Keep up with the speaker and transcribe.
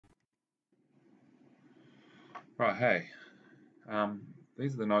Right, hey,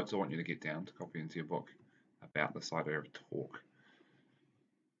 these are the notes I want you to get down to copy into your book about this idea of torque.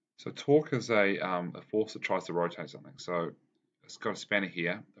 So torque is a force that tries to rotate something. So it's got a spanner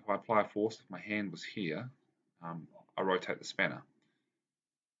here. If I apply a force, if my hand was here, I rotate the spanner.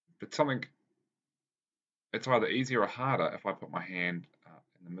 But it's either easier or harder if I put my hand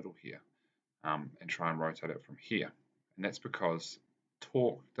in the middle here and try and rotate it from here. And that's because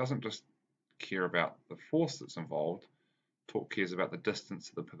torque doesn't just care about the force that's involved, torque cares about the distance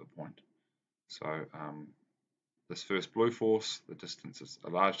to the pivot point. So this first blue force, the distance is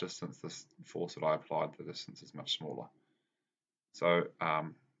a large distance. This force that I applied, the distance is much smaller. So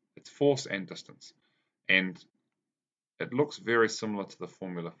it's force and distance. And it looks very similar to the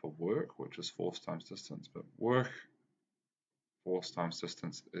formula for work, which is force times distance. But work, force times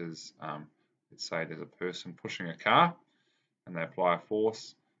distance is, let's say there's a person pushing a car, and they apply a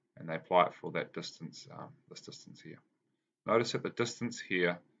force, and they apply it for that distance, this distance here. Notice that the distance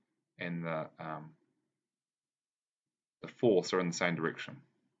here and the force are in the same direction.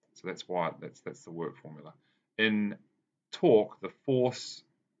 So that's why that's the work formula. In torque, the force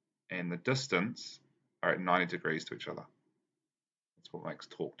and the distance are at 90 degrees to each other. That's what makes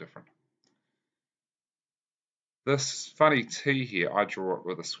torque different. This funny T here, I draw it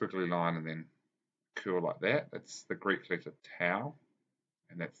with a squiggly line and then curl like that. It's the Greek letter tau,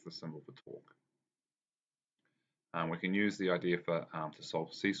 and that's the symbol for torque. We can use the idea to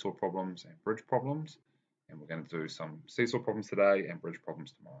solve seesaw problems and bridge problems, and we're going to do some seesaw problems today and bridge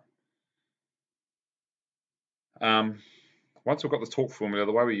problems tomorrow. Once we've got the torque formula,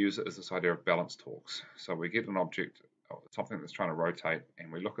 the way we use it is this idea of balanced torques. So we get an object, something that's trying to rotate,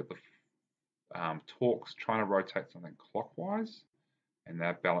 and we look at the torques trying to rotate something clockwise, and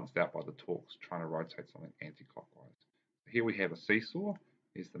they're balanced out by the torques trying to rotate something anti-clockwise. Here we have a seesaw.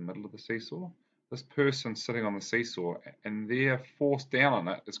 Here's the middle of the seesaw. This person sitting on the seesaw, and their force down on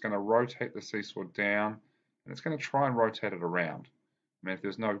it is going to rotate the seesaw down, and it's going to try and rotate it around. I mean, if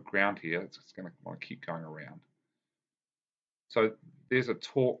there's no ground here, it's going to want to keep going around. So there's a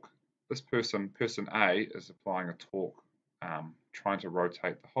torque. This person A, is applying a torque, trying to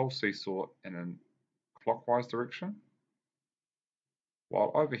rotate the whole seesaw in a clockwise direction.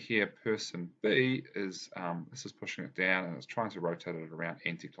 While over here, person B is this is pushing it down and it's trying to rotate it around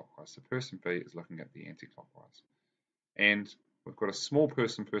anti-clockwise. So person B is looking at the anti-clockwise. And we've got a small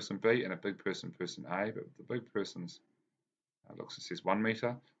person B, and a big person A, but the big person's it says 1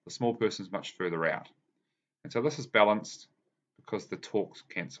 meter. The small person's much further out. And so this is balanced because the torques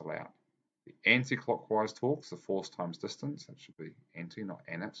cancel out. The anti-clockwise torques, the force times distance, that should be anti, not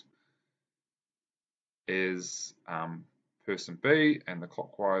anit, is person B, and the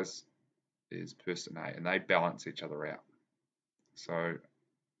clockwise is person A, and they balance each other out. So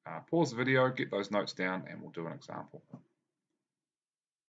pause the video, get those notes down, and we'll do an example.